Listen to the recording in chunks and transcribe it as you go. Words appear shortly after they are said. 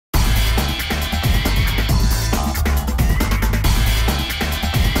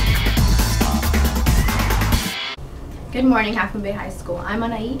Good morning, Half Moon Bay High School. I'm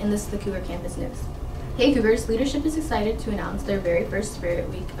Anai, and this is the Cougar Campus News. Hey Cougars, leadership is excited to announce their very first Spirit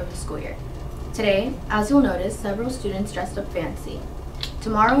Week of the school year. Today, as you'll notice, several students dressed up fancy.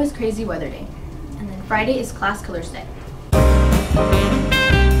 Tomorrow is Crazy Weather Day, and then Friday is Class Colors Day.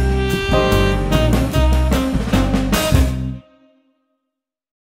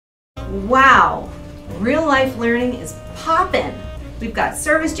 Wow, real life learning is poppin'. We've got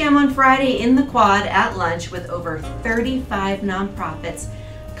Service Jam on Friday in the Quad at lunch with over 35 nonprofits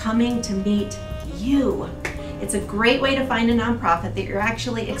coming to meet you. It's a great way to find a nonprofit that you're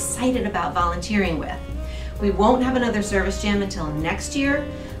actually excited about volunteering with. We won't have another Service Jam until next year,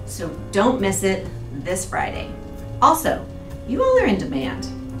 so don't miss it this Friday. Also, you all are in demand.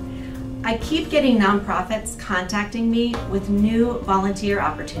 I keep getting nonprofits contacting me with new volunteer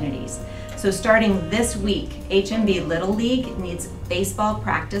opportunities. So starting this week, HMB Little League needs baseball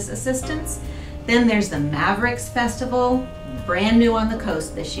practice assistants. Then there's the Mavericks Festival, brand new on the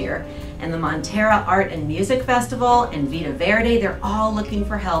coast this year, and the Montera Art and Music Festival and Vita Verde, they're all looking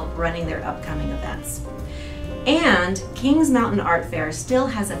for help running their upcoming events. And Kings Mountain Art Fair still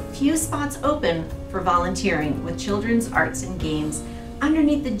has a few spots open for volunteering with children's arts and games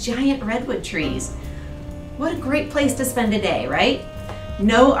underneath the giant redwood trees. What a great place to spend a day, right?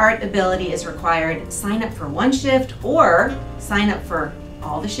 No art ability is required. Sign up for one shift or sign up for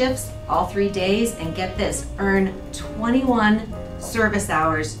all the shifts, all 3 days, and get this, earn 21 service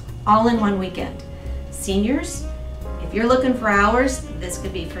hours all in one weekend. Seniors, if you're looking for hours, this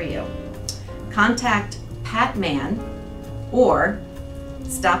could be for you. Contact Pat Mann or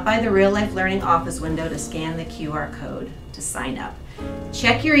stop by the Real Life Learning office window to scan the QR code to sign up.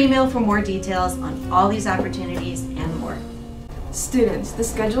 Check your email for more details on all these opportunities and more. Students, the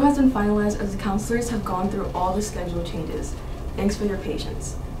schedule has been finalized as the counselors have gone through all the schedule changes. Thanks for your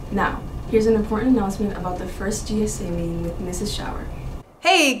patience. Now, here's an important announcement about the first GSA meeting with Mrs. Shower.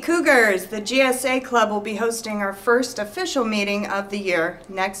 Hey Cougars! The GSA Club will be hosting our first official meeting of the year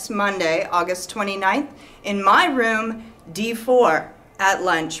next Monday, August 29th, in my room, D4, at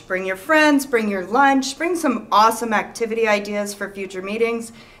lunch. Bring your friends, bring your lunch, bring some awesome activity ideas for future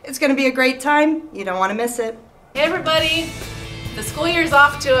meetings. It's going to be a great time. You don't want to miss it. Hey everybody! The school year's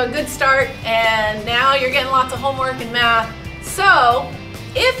off to a good start, and now you're getting lots of homework and math. So,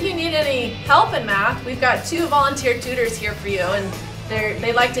 if you need any help in math, we've got 2 volunteer tutors here for you, and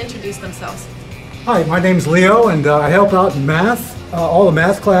they'd like to introduce themselves. Hi, my name's Leo, and I help out in math, all the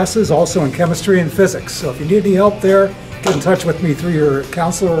math classes, also in chemistry and physics. So if you need any help there, get in touch with me through your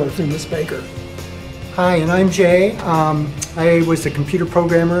counselor or through Ms. Baker. Hi, and I'm Jay. I was a computer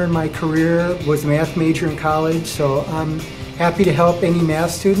programmer in my career, was a math major in college, so I'm happy to help any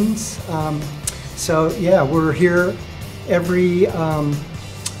math students. So yeah, we're here every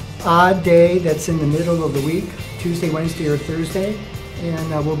odd day that's in the middle of the week, Tuesday, Wednesday, or Thursday, and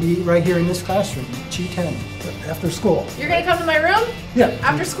we'll be right here in this classroom, G10, After school. You're going to come to my room? Yeah.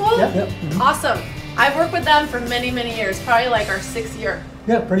 After school? Yeah. Mm-hmm. Awesome. I've worked with them for many, many years, probably like our 6th year.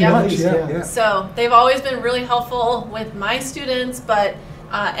 Yeah, pretty much, yeah. So they've always been really helpful with my students, but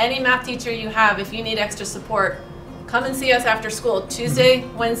any math teacher you have, if you need extra support, come and see us after school. Tuesday,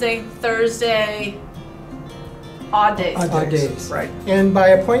 Wednesday, Thursday, odd days. Odd days. Right. And by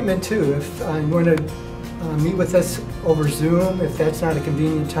appointment too, if you want to meet with us over Zoom, if that's not a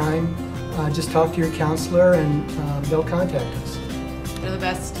convenient time, just talk to your counselor and they'll contact us. They're the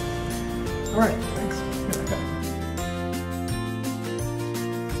best. All right, thanks.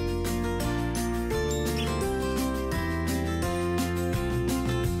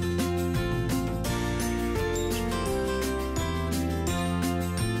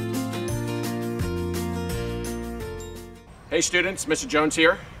 Hey students, Mr. Jones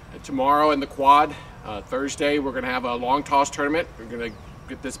here. Tomorrow in the Quad, Thursday, we're going to have a long toss tournament. We're going to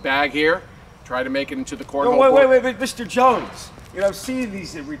get this bag here, try to make it into the cornhole. Wait, Mr. Jones. You know, seeing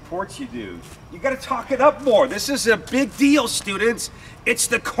these reports you do, you got to talk it up more. This is a big deal, students. It's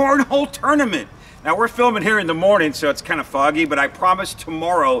the cornhole tournament. Now, we're filming here in the morning, so it's kind of foggy, but I promise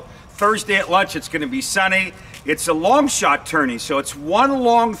tomorrow, Thursday at lunch, it's going to be sunny. It's a long shot tourney, so it's one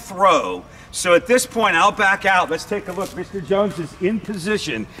long throw. So at this point, I'll back out. Let's take a look. Mr. Jones is in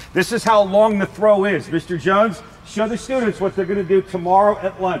position. This is how long the throw is. Mr. Jones, show the students what they're going to do tomorrow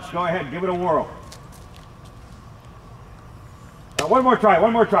at lunch. Go ahead, give it a whirl. Now, one more try.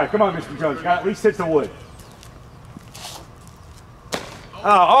 Come on, Mr. Jones. Got to at least hit the wood. Oh,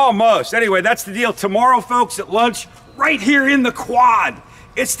 almost. Anyway, that's the deal. Tomorrow, folks, at lunch, right here in the Quad.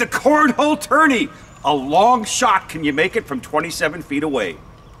 It's the cornhole tourney. A long shot. Can you make it from 27 feet away?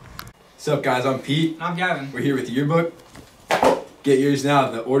 What's up, guys? I'm Pete. I'm Gavin. We're here with the yearbook. Get yours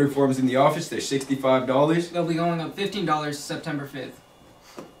now. The order forms in the office, they're $65. They'll be going up $15 September 5th.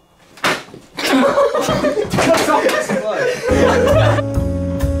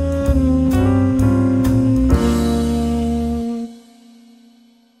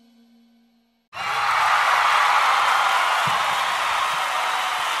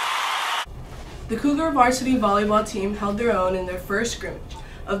 The Cougar varsity volleyball team held their own in their first scrimmage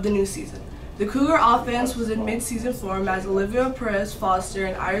of the new season. The Cougar offense was in mid-season form as Olivia Perez Foster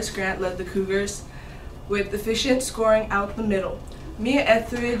and Iris Grant led the Cougars with efficient scoring out the middle. Mia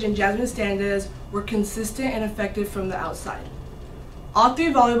Etheridge and Jasmine Standez were consistent and effective from the outside. All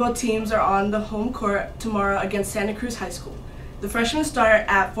three volleyball teams are on the home court tomorrow against Santa Cruz High School. The freshmen start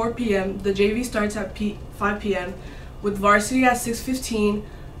at 4 p.m., the JV starts at 5 p.m., with varsity at 6:15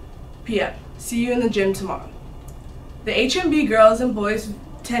 p.m. See you in the gym tomorrow. The HMB girls and boys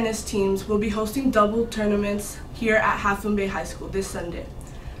tennis teams will be hosting double tournaments here at Half Moon Bay High School this Sunday.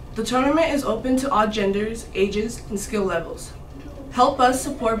 The tournament is open to all genders, ages, and skill levels. Help us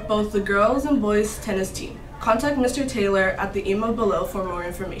support both the girls and boys tennis team. Contact Mr. Taylor at the email below for more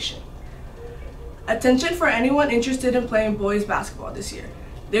information. Attention for anyone interested in playing boys basketball this year.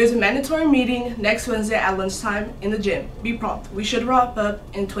 There's a mandatory meeting next Wednesday at lunchtime in the gym. Be prompt. We should wrap up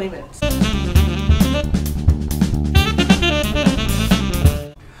in 20 minutes.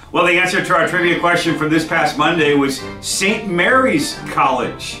 Well, the answer to our trivia question from this past Monday was St. Mary's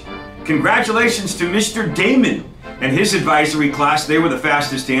College. Congratulations to Mr. Damon and his advisory class. They were the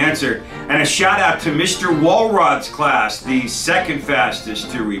fastest to answer. And a shout out to Mr. Walrod's class, the second fastest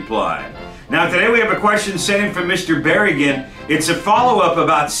to reply. Now today we have a question sent in from Mr. Berrigan. It's a follow-up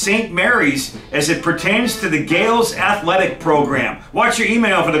about St. Mary's as it pertains to the Gales athletic program. Watch your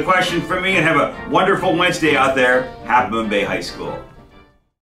email for the question from me and have a wonderful Wednesday out there. Half Moon Bay High School.